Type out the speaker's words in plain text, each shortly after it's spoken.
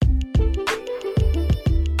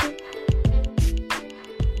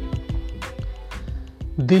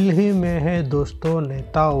दिल्ली में है दोस्तों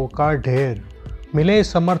नेताओं का ढेर, मिले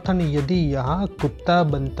समर्थन यदि यहाँ कुत्ता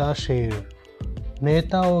बनता शेर।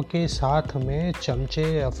 नेताओं के साथ में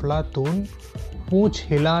चमचे अफलातून, पूंछ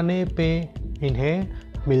हिलाने पे इन्हें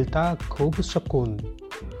मिलता खूब सुकून।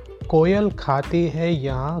 कोयल खाती है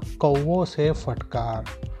यहाँ कौवों से फटकार,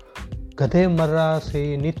 गधे मर्रा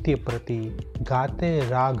से नित्य प्रति गाते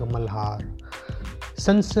राग मल्हार।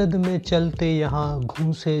 संसद में चलते यहाँ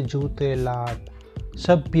घूंसे जूते लात,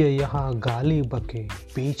 सभ्य यहाँ गाली बके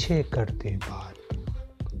पीछे करते बात।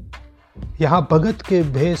 यहाँ भगत के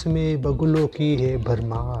भेष में बगुलों की है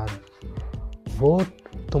भरमार, वोट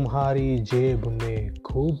तुम्हारी जेब में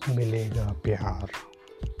खूब मिलेगा प्यार।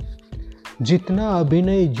 जितना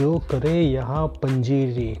अभिनय जो करे यहाँ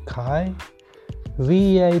पंजीरी खाए,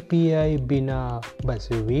 वीआईपीआई बिना बस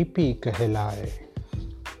वीपी कहलाए।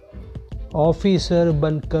 ऑफिसर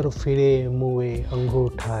बनकर फिरे मुए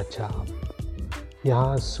अंगूठा छाप,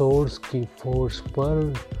 यहाँ सोर्स की फोर्स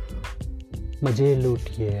पर मजे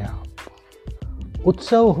लूटिए आप।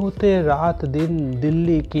 उत्सव होते रात दिन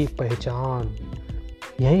दिल्ली की पहचान,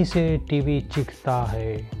 यहीं से टीवी चिखता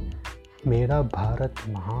है मेरा भारत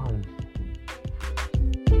महान।